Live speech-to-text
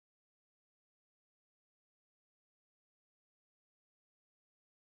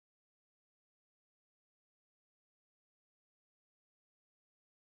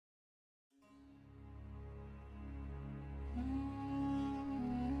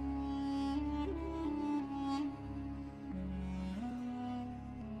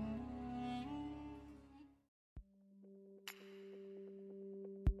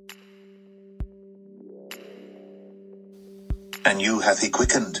And you hath he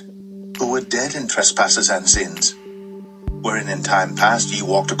quickened, who were dead in trespasses and sins, wherein in time past ye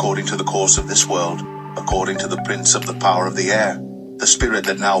walked according to the course of this world, according to the prince of the power of the air, the spirit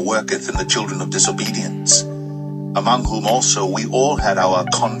that now worketh in the children of disobedience, among whom also we all had our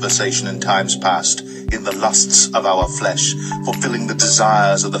conversation in times past, in the lusts of our flesh, fulfilling the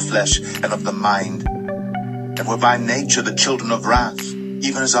desires of the flesh and of the mind, and were by nature the children of wrath,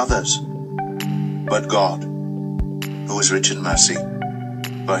 even as others. But God, who is rich in mercy,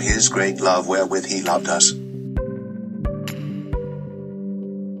 for his great love wherewith he loved us,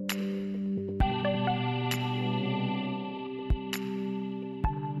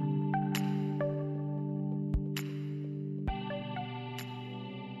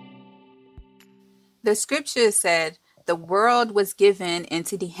 The scripture said, the world was given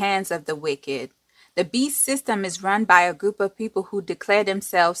into the hands of the wicked. The beast system is run by a group of people who declare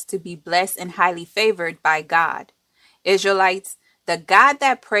themselves to be blessed and highly favored by God. Israelites, the God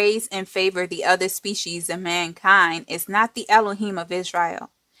that praise and favor the other species of mankind is not the Elohim of Israel.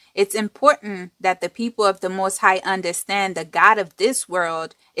 It's important that the people of the Most High understand the God of this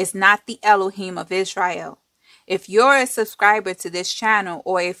world is not the Elohim of Israel. If you're a subscriber to this channel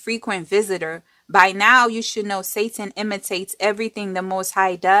or a frequent visitor, by now you should know Satan imitates everything the Most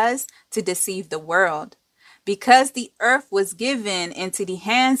High does to deceive the world. Because the earth was given into the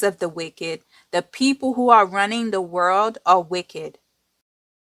hands of the wicked, the people who are running the world are wicked.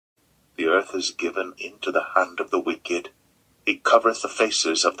 the earth is given into the hand of the wicked. He covereth the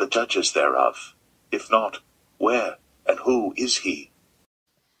faces of the judges thereof. If not, where and who is he?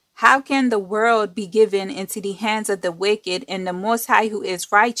 How can the world be given into the hands of the wicked, and the Most High who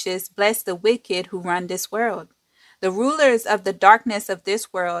is righteous bless the wicked who run this world? The rulers of the darkness of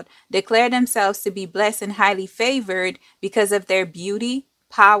this world declare themselves to be blessed and highly favored because of their beauty,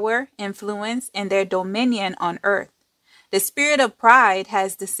 power, influence, and their dominion on earth. The spirit of pride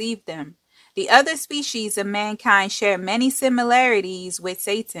has deceived them. The other species of mankind share many similarities with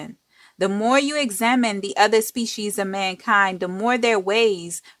Satan. The more you examine the other species of mankind, the more their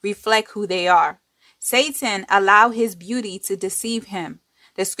ways reflect who they are. Satan allowed his beauty to deceive him.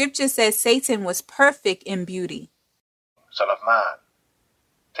 The scripture says Satan was perfect in beauty. Son of man,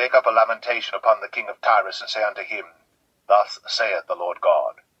 take up a lamentation upon the king of Tyrus, and say unto him, Thus saith the Lord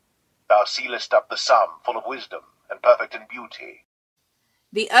God, Thou sealest up the sum full of wisdom, and perfect in beauty.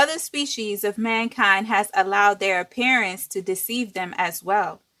 The other species of mankind has allowed their appearance to deceive them as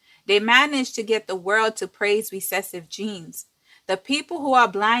well. They managed to get the world to praise recessive genes. The people who are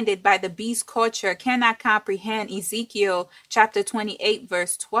blinded by the beast culture cannot comprehend Ezekiel chapter 28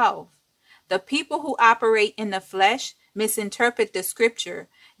 verse 12. The people who operate in the flesh misinterpret the scripture.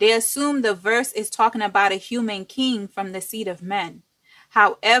 They assume the verse is talking about a human king from the seed of men.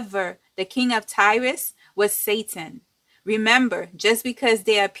 However, the king of Tyrus was Satan. Remember, just because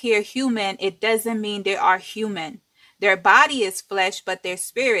they appear human, it doesn't mean they are human. Their body is flesh, but their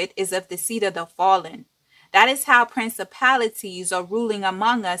spirit is of the seed of the fallen. That is how principalities are ruling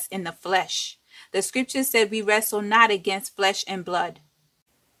among us in the flesh. The scripture said we wrestle not against flesh and blood.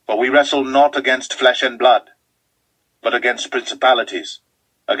 For we wrestle not against flesh and blood, but against principalities,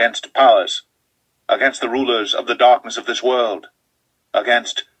 against powers, against the rulers of the darkness of this world,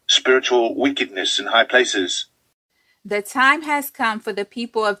 against spiritual wickedness in high places. The time has come for the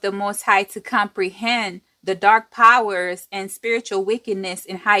people of the Most High to comprehend the dark powers and spiritual wickedness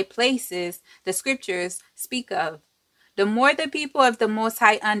in high places the scriptures speak of. The more the people of the Most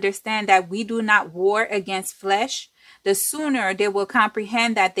High understand that we do not war against flesh, the sooner they will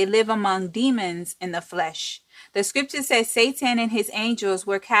comprehend that they live among demons in the flesh. The scripture says Satan and his angels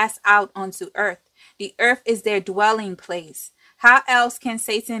were cast out onto earth. The earth is their dwelling place. How else can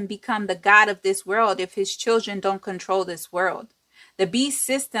Satan become the God of this world if his children don't control this world? The beast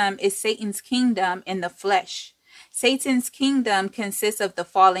system is Satan's kingdom in the flesh. Satan's kingdom consists of the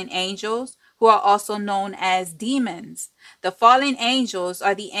fallen angels, who are also known as demons. The fallen angels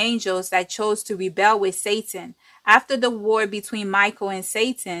are the angels that chose to rebel with Satan. After the war between Michael and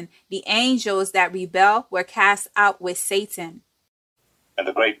Satan, the angels that rebel were cast out with Satan. And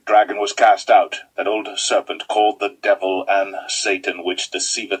the great dragon was cast out, that old serpent called the devil and Satan, which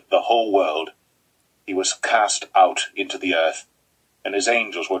deceiveth the whole world. He was cast out into the earth, and his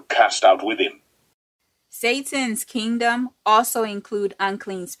angels were cast out with him. Satan's kingdom also include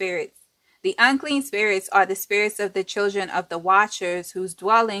unclean spirits. The unclean spirits are the spirits of the children of the watchers, whose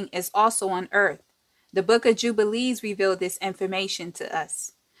dwelling is also on earth. The book of Jubilees revealed this information to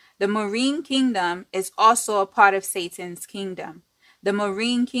us. The marine kingdom is also a part of Satan's kingdom. The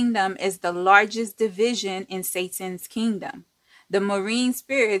marine kingdom is the largest division in Satan's kingdom. The marine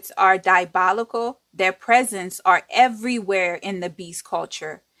spirits are diabolical, Their presence are everywhere in the beast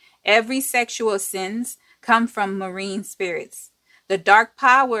culture. Every sexual sins come from marine spirits. The dark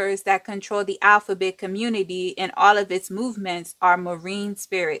powers that control the alphabet community and all of its movements are marine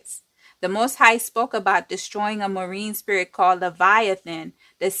spirits. The Most High spoke about destroying a marine spirit called Leviathan,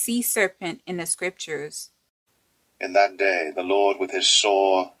 the sea serpent, in the scriptures. In that day the Lord with his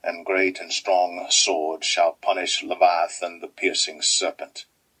sore and great and strong sword shall punish Leviathan the piercing serpent,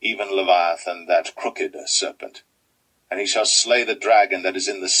 even Leviathan that crooked serpent, and he shall slay the dragon that is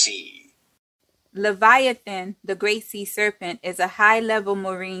in the sea. Leviathan, the great sea serpent, is a high-level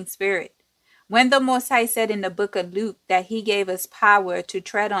marine spirit. When the Most High said in the book of Luke that he gave us power to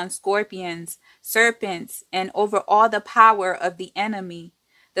tread on scorpions, serpents, and over all the power of the enemy,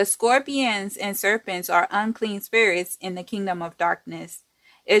 the scorpions and serpents are unclean spirits in the kingdom of darkness.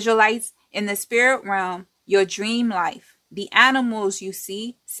 Israelites, in the spirit realm, your dream life, the animals you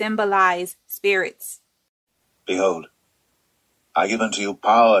see symbolize spirits. Behold, I give unto you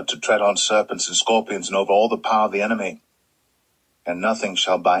power to tread on serpents and scorpions and over all the power of the enemy, and nothing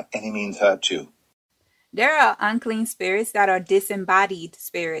shall by any means hurt you. There are unclean spirits that are disembodied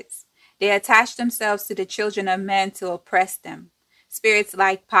spirits. They attach themselves to the children of men to oppress them. Spirits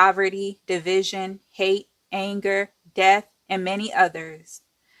like poverty, division, hate, anger, death, and many others.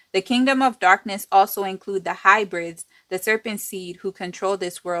 The kingdom of darkness also include the hybrids, the serpent seed who control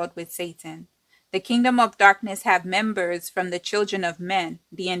this world with Satan. The kingdom of darkness have members from the children of men,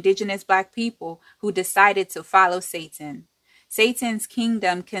 the indigenous black people who decided to follow Satan. Satan's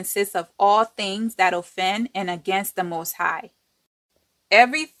kingdom consists of all things that offend and against the Most High.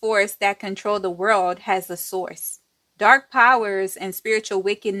 Every force that controls the world has a source. Dark powers and spiritual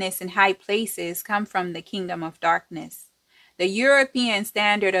wickedness in high places come from the kingdom of darkness. The European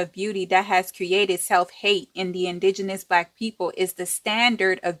standard of beauty that has created self-hate in the indigenous black people is the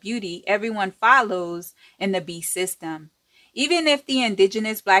standard of beauty everyone follows in the beast system. Even if the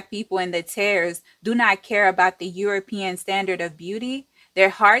indigenous black people and the tares do not care about the European standard of beauty, their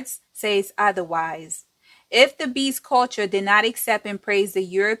hearts says otherwise. If the beast culture did not accept and praise the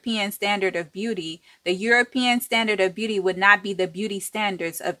European standard of beauty, the European standard of beauty would not be the beauty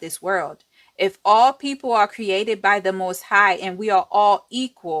standards of this world. If all people are created by the Most High and we are all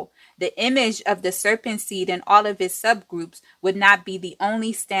equal, the image of the serpent seed and all of its subgroups would not be the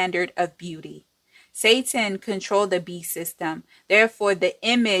only standard of beauty. Satan controlled the beast system. Therefore, the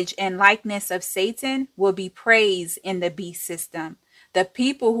image and likeness of Satan will be praised in the beast system. The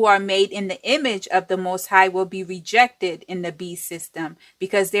people who are made in the image of the Most High will be rejected in the beast system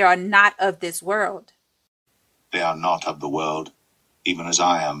because they are not of this world. They are not of the world, even as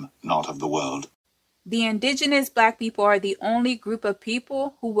I am not of the world. The indigenous black people are the only group of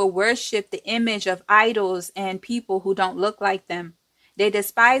people who will worship the image of idols and people who don't look like them. They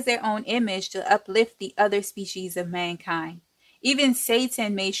despise their own image to uplift the other species of mankind. Even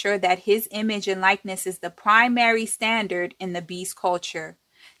Satan made sure that his image and likeness is the primary standard in the beast culture.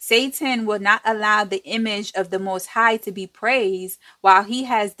 Satan will not allow the image of the Most High to be praised while he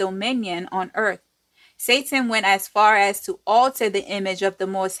has dominion on earth. Satan went as far as to alter the image of the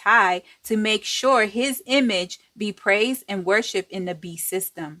Most High to make sure his image be praised and worshiped in the beast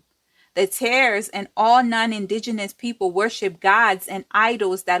system. The tares and all non-indigenous people worship gods and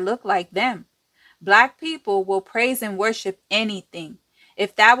idols that look like them. Black people will praise and worship anything.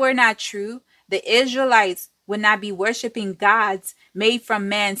 If that were not true, the Israelites would not be worshiping gods made from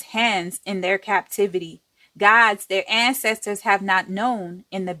man's hands in their captivity, gods their ancestors have not known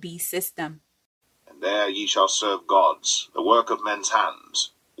in the beast system. And there ye shall serve gods, the work of men's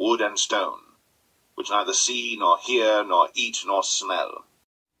hands, wood and stone, which neither see, nor hear, nor eat, nor smell.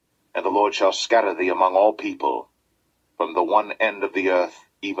 And the Lord shall scatter thee among all people, from the one end of the earth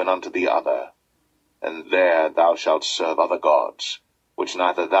even unto the other. And there thou shalt serve other gods, which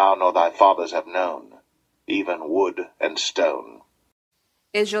neither thou nor thy fathers have known, even wood and stone.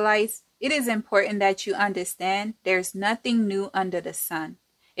 Israelites, it is important that you understand there's nothing new under the sun.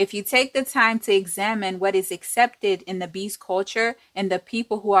 If you take the time to examine what is accepted in the beast culture and the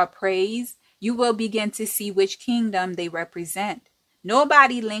people who are praised, you will begin to see which kingdom they represent.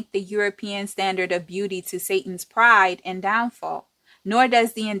 Nobody linked the European standard of beauty to Satan's pride and downfall. Nor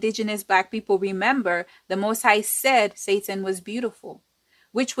does the indigenous black people remember the Most High said Satan was beautiful,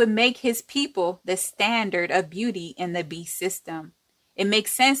 which would make his people the standard of beauty in the beast system. It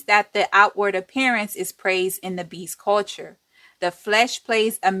makes sense that the outward appearance is praised in the beast culture. The flesh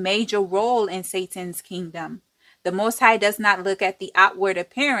plays a major role in Satan's kingdom. The Most High does not look at the outward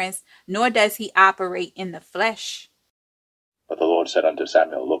appearance, nor does he operate in the flesh. But the Lord said unto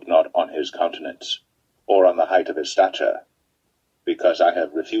Samuel, Look not on his countenance, or on the height of his stature, because I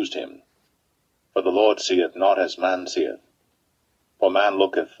have refused him. For the Lord seeth not as man seeth. For man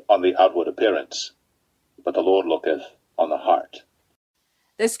looketh on the outward appearance, but the Lord looketh on the heart.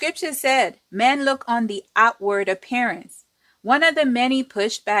 The scripture said, men look on the outward appearance. One of the many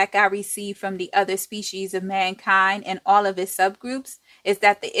pushback I received from the other species of mankind and all of its subgroups is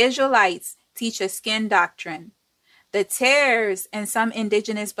that the Israelites teach a skin doctrine. The Tares and some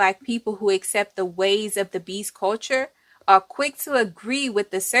indigenous black people who accept the ways of the beast culture are quick to agree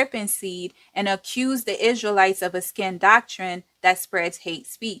with the serpent seed and accuse the Israelites of a skin doctrine that spreads hate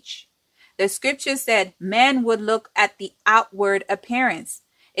speech. The scripture said men would look at the outward appearance.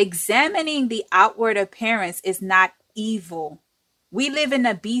 Examining the outward appearance is not evil. We live in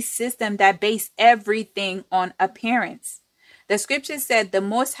a beast system that based everything on appearance. The scripture said the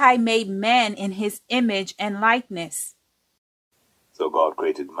Most High made man in his image and likeness. So God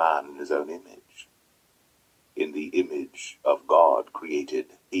created man in his own image. In the image of God created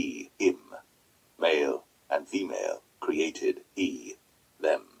he him. Male and female created he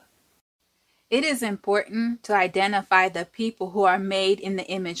them. It is important to identify the people who are made in the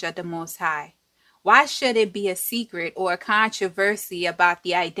image of the Most High. Why should it be a secret or a controversy about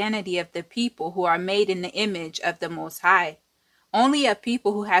the identity of the people who are made in the image of the Most High? Only a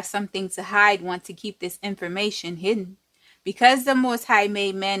people who have something to hide want to keep this information hidden. Because the Most High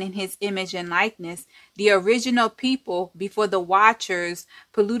made man in his image and likeness, the original people before the Watchers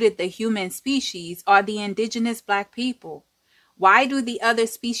polluted the human species are the indigenous black people. Why do the other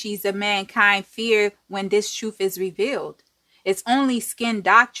species of mankind fear when this truth is revealed? It's only skin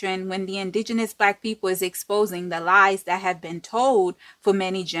doctrine when the indigenous black people is exposing the lies that have been told for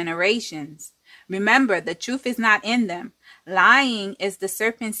many generations. Remember, the truth is not in them. Lying is the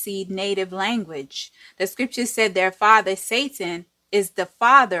serpent seed native language. The scripture said their father, Satan, is the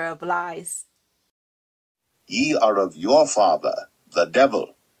father of lies. Ye are of your father, the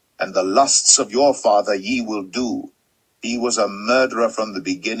devil, and the lusts of your father ye will do. He was a murderer from the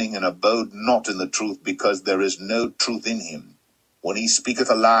beginning, and abode not in the truth, because there is no truth in him. When he speaketh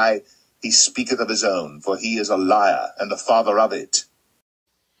a lie, he speaketh of his own, for he is a liar, and the father of it.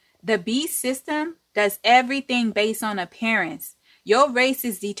 The beast system does everything based on appearance. Your race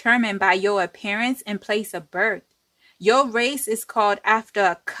is determined by your appearance and place of birth. Your race is called after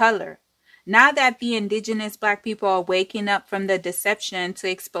a color. Now that the indigenous black people are waking up from the deception to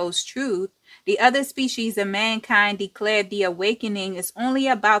expose truth, the other species of mankind declared the awakening is only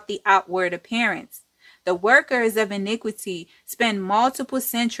about the outward appearance. The workers of iniquity spend multiple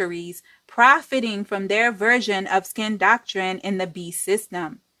centuries profiting from their version of skin doctrine in the beast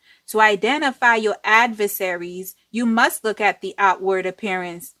system. To identify your adversaries, you must look at the outward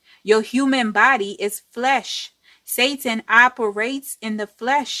appearance. Your human body is flesh. Satan operates in the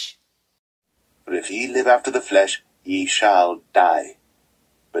flesh. For if ye live after the flesh, ye shall die.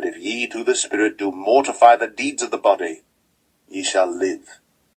 But if ye through the Spirit do mortify the deeds of the body, ye shall live.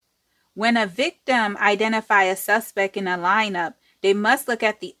 When a victim identify a suspect in a lineup, they must look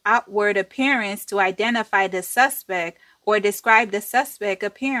at the outward appearance to identify the suspect or describe the suspect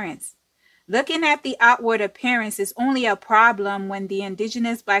appearance. Looking at the outward appearance is only a problem when the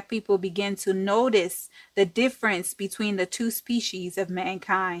indigenous black people begin to notice the difference between the two species of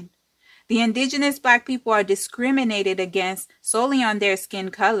mankind. The indigenous black people are discriminated against solely on their skin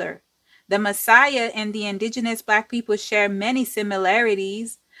color. The Messiah and the indigenous black people share many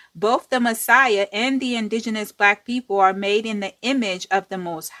similarities. Both the Messiah and the indigenous black people are made in the image of the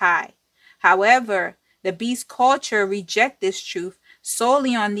Most High. However, the beast culture rejects this truth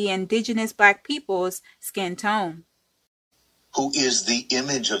solely on the indigenous black people's skin tone. Who is the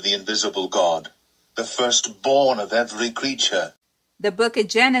image of the invisible God, the firstborn of every creature? The book of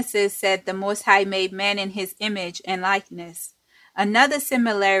Genesis said the Most High made man in his image and likeness. Another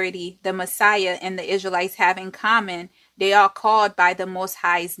similarity the Messiah and the Israelites have in common, they are called by the Most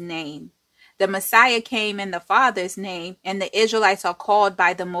High's name. The Messiah came in the Father's name, and the Israelites are called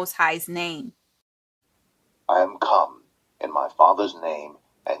by the Most High's name. I am come in my Father's name,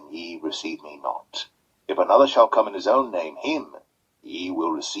 and ye receive me not. If another shall come in his own name, him ye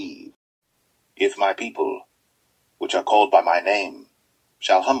will receive. If my people, which are called by my name,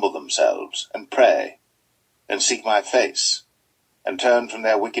 shall humble themselves, and pray, and seek my face, and turn from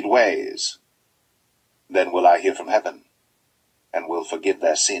their wicked ways, then will I hear from heaven, and will forgive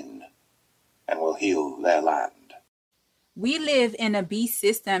their sin, and will heal their land. We live in a beast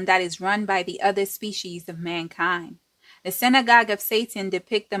system that is run by the other species of mankind. The synagogue of Satan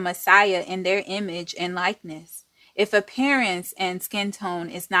depict the Messiah in their image and likeness. If appearance and skin tone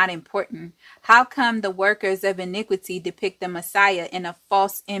is not important, how come the workers of iniquity depict the Messiah in a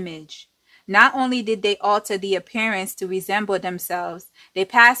false image? Not only did they alter the appearance to resemble themselves, they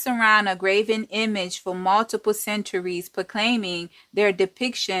passed around a graven image for multiple centuries, proclaiming their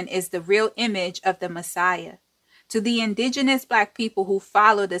depiction is the real image of the Messiah. To the indigenous black people who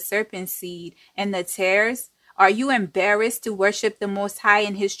follow the serpent seed and the tares, are you embarrassed to worship the Most High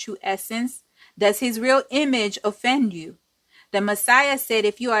in his true essence? Does his real image offend you? The Messiah said,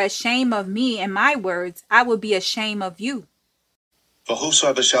 if you are ashamed of me and my words, I will be ashamed of you. For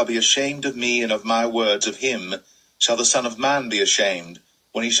whosoever shall be ashamed of me and of my words, of him shall the Son of Man be ashamed,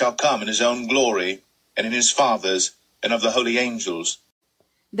 when he shall come in his own glory, and in his Father's, and of the holy angels.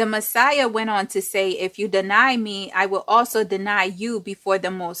 The Messiah went on to say, if you deny me, I will also deny you before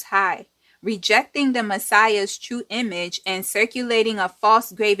the Most High. Rejecting the Messiah's true image and circulating a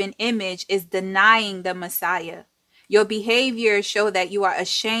false graven image is denying the Messiah. Your behavior shows that you are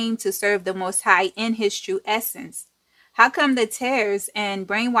ashamed to serve the Most High in his true essence. How come the tares and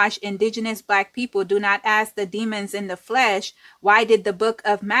brainwashed indigenous black people do not ask the demons in the flesh, why did the book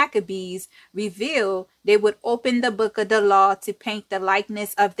of Maccabees reveal they would open the book of the law to paint the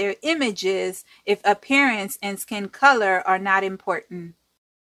likeness of their images if appearance and skin color are not important?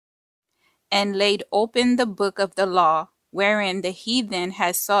 And laid open the book of the law, wherein the heathen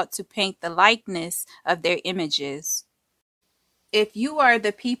has sought to paint the likeness of their images. If you are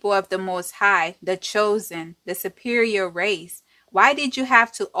the people of the Most High, the chosen, the superior race, why did you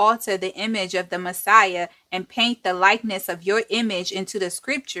have to alter the image of the Messiah and paint the likeness of your image into the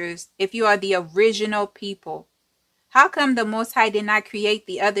scriptures if you are the original people? How come the Most High did not create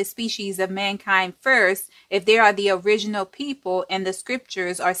the other species of mankind first if they are the original people and the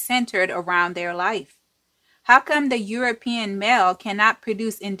scriptures are centered around their life? How come the European male cannot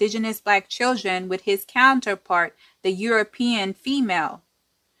produce indigenous black children with his counterpart, the European female?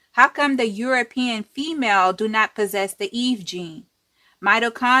 How come the European female do not possess the Eve gene?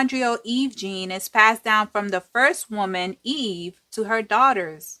 Mitochondrial Eve gene is passed down from the first woman, Eve, to her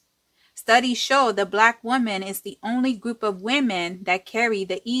daughters. Studies show the black woman is the only group of women that carry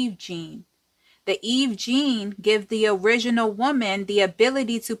the Eve gene. The Eve gene gives the original woman the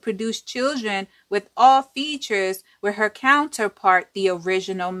ability to produce children with all features with her counterpart, the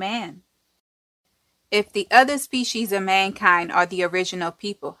original man. If the other species of mankind are the original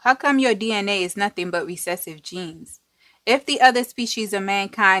people, how come your DNA is nothing but recessive genes? If the other species of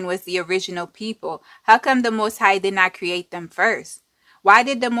mankind was the original people, how come the Most High did not create them first? Why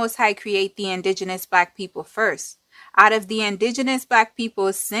did the Most High create the indigenous black people first? Out of the indigenous black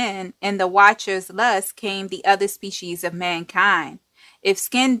people's sin and the Watcher's lust came the other species of mankind. If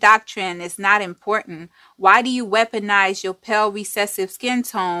skin doctrine is not important, why do you weaponize your pale recessive skin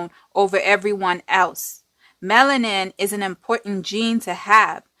tone over everyone else? Melanin is an important gene to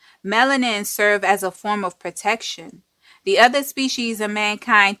have. Melanin serves as a form of protection. The other species of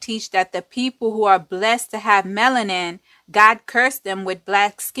mankind teach that the people who are blessed to have melanin, God cursed them with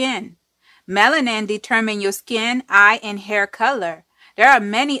black skin. Melanin determines your skin, eye, and hair color. There are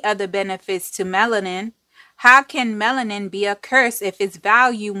many other benefits to melanin. How can melanin be a curse if its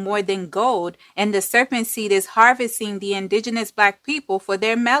value more than gold and the serpent seed is harvesting the indigenous black people for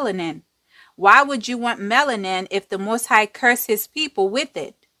their melanin? Why would you want melanin if the Most High cursed his people with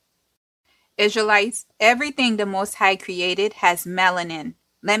it? Israelites, everything the Most High created has melanin.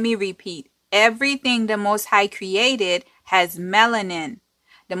 Let me repeat. Everything the Most High created has melanin.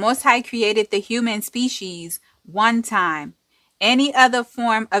 The Most High created the human species one time. Any other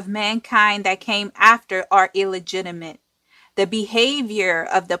form of mankind that came after are illegitimate. The behavior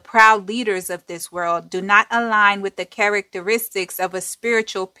of the proud leaders of this world do not align with the characteristics of a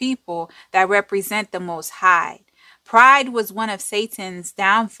spiritual people that represent the Most High. Pride was one of Satan's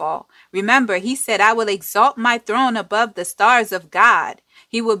downfall. Remember, he said, I will exalt my throne above the stars of God.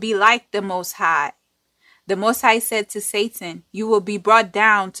 He will be like the Most High. The Most High said to Satan, you will be brought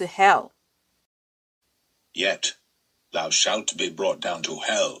down to hell. Yet thou shalt be brought down to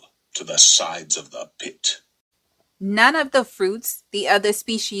hell, to the sides of the pit. None of the fruits the other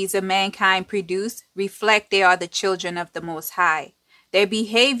species of mankind produce reflect they are the children of the Most High. Their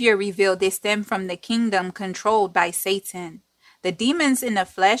behavior revealed they stem from the kingdom controlled by Satan. The demons in the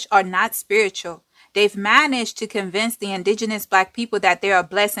flesh are not spiritual. They've managed to convince the indigenous black people that they are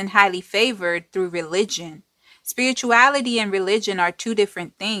blessed and highly favored through religion. Spirituality and religion are two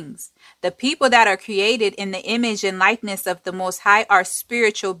different things. The people that are created in the image and likeness of the Most High are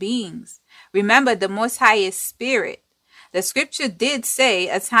spiritual beings. Remember, the Most High is spirit. The scripture did say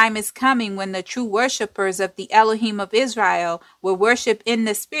a time is coming when the true worshipers of the Elohim of Israel will worship in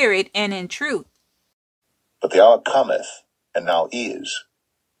the spirit and in truth. But the hour cometh, and now is,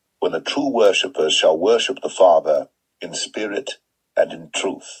 when the true worshippers shall worship the Father in spirit and in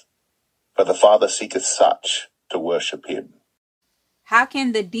truth. For the Father seeketh such to worship him. How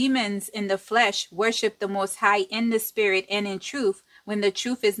can the demons in the flesh worship the Most High in the spirit and in truth when the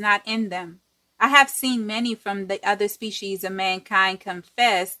truth is not in them? I have seen many from the other species of mankind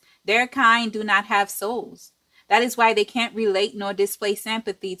confess their kind do not have souls. That is why they can't relate nor display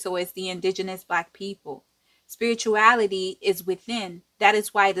sympathy towards the indigenous Black people. Spirituality is within. That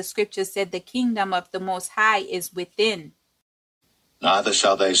is why the scripture said the kingdom of the Most High is within. Neither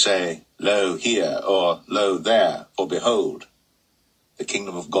shall they say, Lo here, or Lo there, for behold, the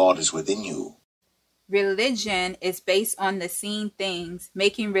kingdom of God is within you. Religion is based on the seen things,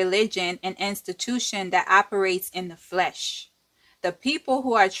 making religion an institution that operates in the flesh. The people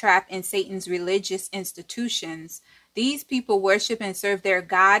who are trapped in Satan's religious institutions, these people worship and serve their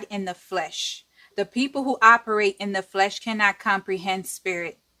God in the flesh. The people who operate in the flesh cannot comprehend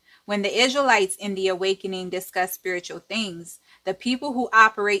spirit. When the Israelites in the awakening discuss spiritual things, the people who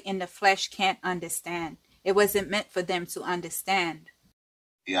operate in the flesh can't understand. It wasn't meant for them to understand.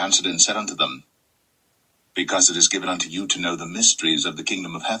 He answered and said unto them, Because it is given unto you to know the mysteries of the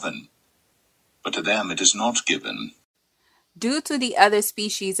kingdom of heaven, but to them it is not given. Due to the other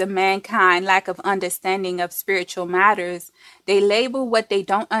species of mankind lack of understanding of spiritual matters, they label what they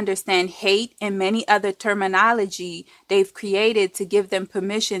don't understand hate and many other terminology they've created to give them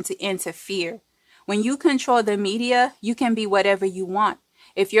permission to interfere. When you control the media, you can be whatever you want.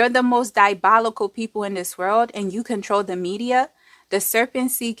 If you're the most diabolical people in this world and you control the media, the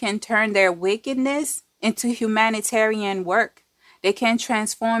serpent seed can turn their wickedness into humanitarian work. They can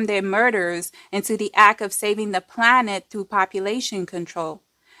transform their murders into the act of saving the planet through population control.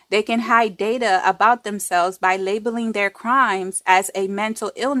 They can hide data about themselves by labeling their crimes as a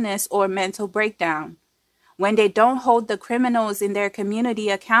mental illness or mental breakdown. When they don't hold the criminals in their community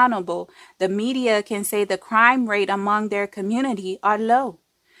accountable, the media can say the crime rate among their community are low.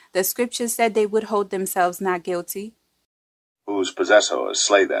 The scripture said they would hold themselves not guilty. Whose possessors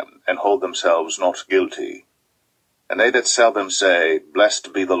slay them, and hold themselves not guilty. And they that sell them say,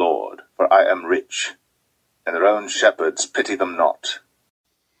 Blessed be the Lord, for I am rich. And their own shepherds pity them not.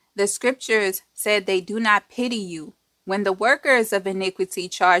 The scriptures said they do not pity you. When the workers of iniquity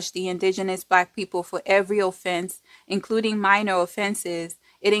charged the indigenous Black people for every offense, including minor offenses,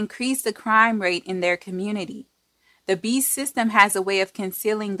 it increased the crime rate in their community. The beast system has a way of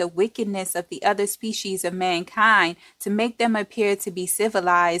concealing the wickedness of the other species of mankind to make them appear to be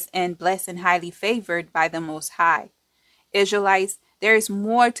civilized and blessed and highly favored by the Most High. Israelites, there is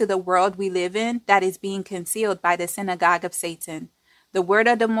more to the world we live in that is being concealed by the synagogue of Satan. The word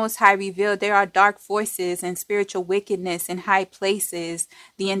of the Most High revealed there are dark forces and spiritual wickedness in high places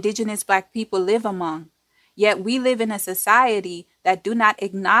the indigenous Black people live among. Yet we live in a society that do not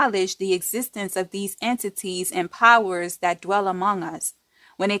acknowledge the existence of these entities and powers that dwell among us.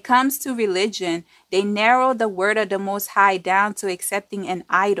 When it comes to religion, they narrow the word of the Most High down to accepting an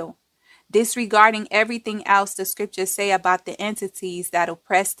idol, disregarding everything else the scriptures say about the entities that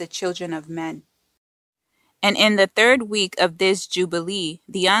oppress the children of men. And in the 3rd week of this Jubilee,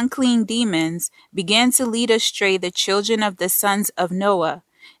 the unclean demons began to lead astray the children of the sons of Noah,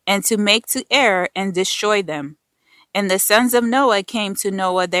 and to make to err and destroy them. And the sons of Noah came to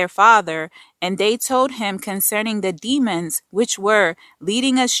Noah their father, and they told him concerning the demons which were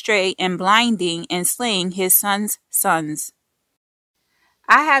leading astray and blinding and slaying his sons' sons.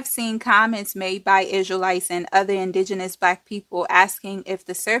 I have seen comments made by Israelites and other indigenous Black people asking if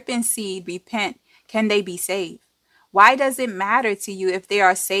the serpent seed repent, can they be saved? Why does it matter to you if they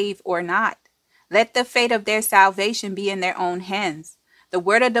are saved or not? Let the fate of their salvation be in their own hands. The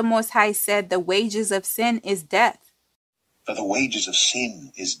word of the Most High said the wages of sin is death. For the wages of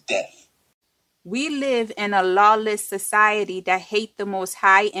sin is death. We live in a lawless society that hate the Most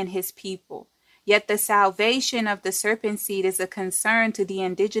High and his people. Yet the salvation of the serpent seed is a concern to the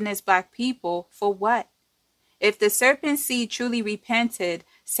indigenous Black people for what? If the serpent seed truly repented,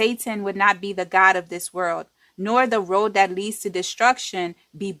 Satan would not be the God of this world, nor the road that leads to destruction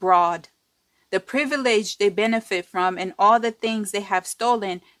be broad. The privilege they benefit from and all the things they have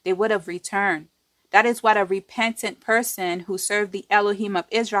stolen, they would have returned. That is what a repentant person who served the Elohim of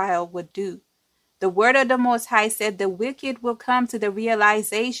Israel would do. The word of the Most High said the wicked will come to the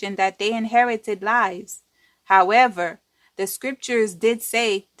realization that they inherited lies. However, the scriptures did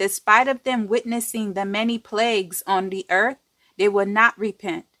say, despite of them witnessing the many plagues on the earth, they will not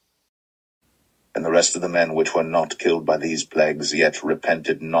repent. And the rest of the men which were not killed by these plagues yet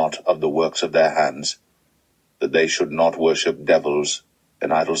repented not of the works of their hands, that they should not worship devils,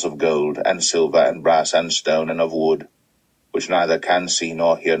 and idols of gold, and silver, and brass, and stone, and of wood, which neither can see,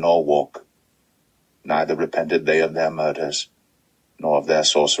 nor hear, nor walk. Neither repented they of their murders, nor of their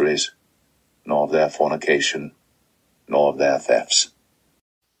sorceries, nor of their fornication, nor of their thefts.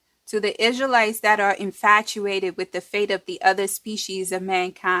 To the Israelites that are infatuated with the fate of the other species of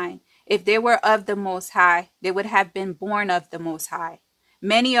mankind, if they were of the Most High, they would have been born of the Most High.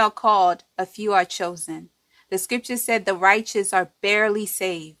 Many are called, a few are chosen. The scripture said the righteous are barely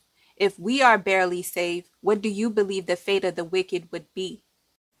saved. If we are barely saved, what do you believe the fate of the wicked would be?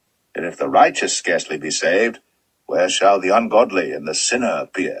 And if the righteous scarcely be saved, where shall the ungodly and the sinner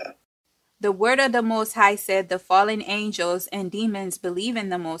appear? The word of the Most High said the fallen angels and demons believe in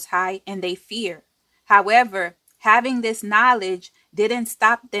the Most High and they fear. However, having this knowledge didn't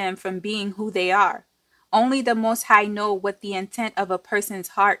stop them from being who they are. Only the Most High know what the intent of a person's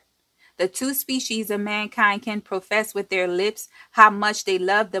heart. The two species of mankind can profess with their lips how much they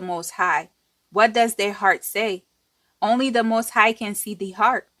love the Most High. What does their heart say? Only the Most High can see the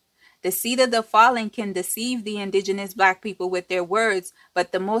heart. The seed of the fallen can deceive the indigenous black people with their words,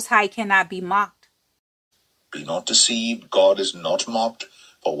 but the Most High cannot be mocked. Be not deceived, God is not mocked,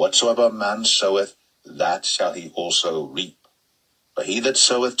 for whatsoever a man soweth, that shall he also reap. For he that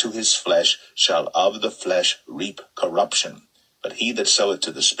soweth to his flesh shall of the flesh reap corruption, but he that soweth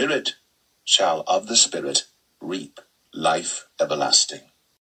to the Spirit shall of the Spirit reap life everlasting.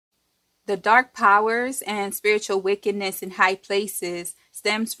 The dark powers and spiritual wickedness in high places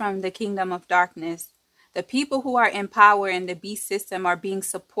stems from the kingdom of darkness. The people who are in power in the beast system are being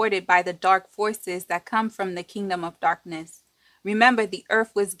supported by the dark forces that come from the kingdom of darkness. Remember, the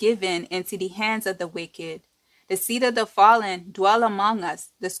earth was given into the hands of the wicked. The seed of the fallen dwell among us,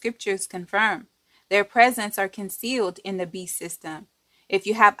 the scriptures confirm. Their presence are concealed in the beast system. If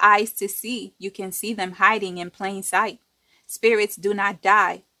you have eyes to see, you can see them hiding in plain sight. Spirits do not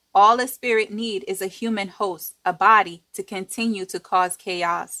die. All a spirit need is a human host, a body, to continue to cause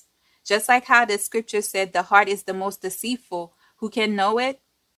chaos. Just like how the scripture said the heart is the most deceitful, who can know it?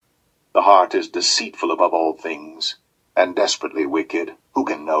 The heart is deceitful above all things, and desperately wicked, who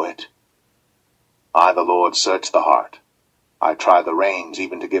can know it? I, the Lord, search the heart. I try the reins,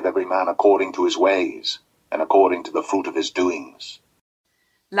 even to give every man according to his ways, and according to the fruit of his doings.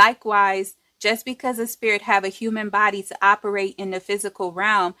 Likewise, just because a spirit have a human body to operate in the physical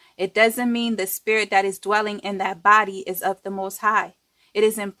realm, it doesn't mean the spirit that is dwelling in that body is of the Most High. It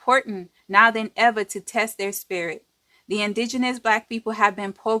is important now than ever to test their spirit. The indigenous black people have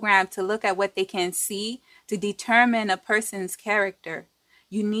been programmed to look at what they can see to determine a person's character.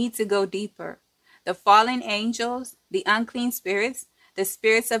 You need to go deeper. The fallen angels, the unclean spirits, the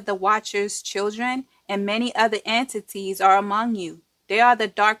spirits of the Watcher's children, and many other entities are among you. They are the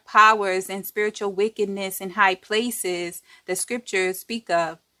dark powers and spiritual wickedness in high places the scriptures speak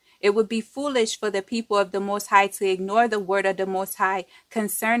of. It would be foolish for the people of the Most High to ignore the word of the Most High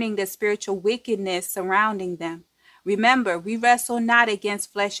concerning the spiritual wickedness surrounding them. Remember, we wrestle not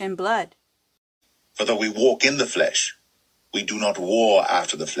against flesh and blood. For though we walk in the flesh, we do not war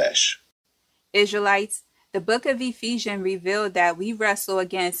after the flesh. Israelites, the book of Ephesians revealed that we wrestle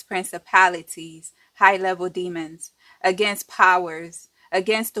against principalities, high-level demons, against powers,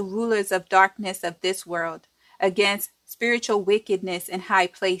 against the rulers of darkness of this world, against spiritual wickedness in high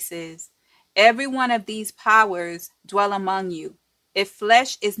places. Every one of these powers dwell among you. If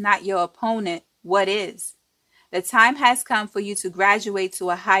flesh is not your opponent, what is? The time has come for you to graduate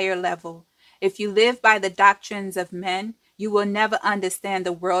to a higher level. If you live by the doctrines of men, you will never understand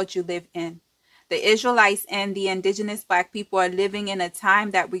the world you live in. The Israelites and the indigenous black people are living in a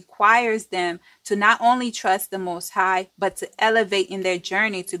time that requires them to not only trust the Most High, but to elevate in their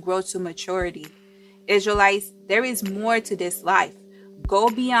journey to grow to maturity. Israelites, there is more to this life. Go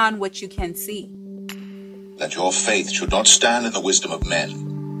beyond what you can see. That your faith should not stand in the wisdom of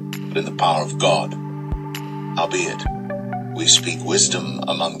men, but in the power of God. Howbeit, we speak wisdom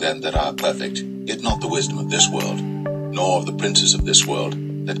among them that are perfect, yet not the wisdom of this world, nor of the princes of this world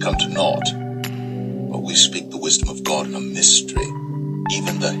that come to naught. But we speak the wisdom of God in a mystery,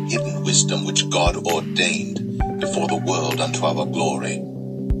 even the hidden wisdom which God ordained before the world unto our glory,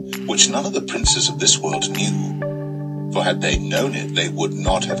 which none of the princes of this world knew. For had they known it, they would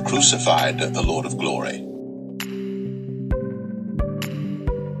not have crucified the Lord of glory.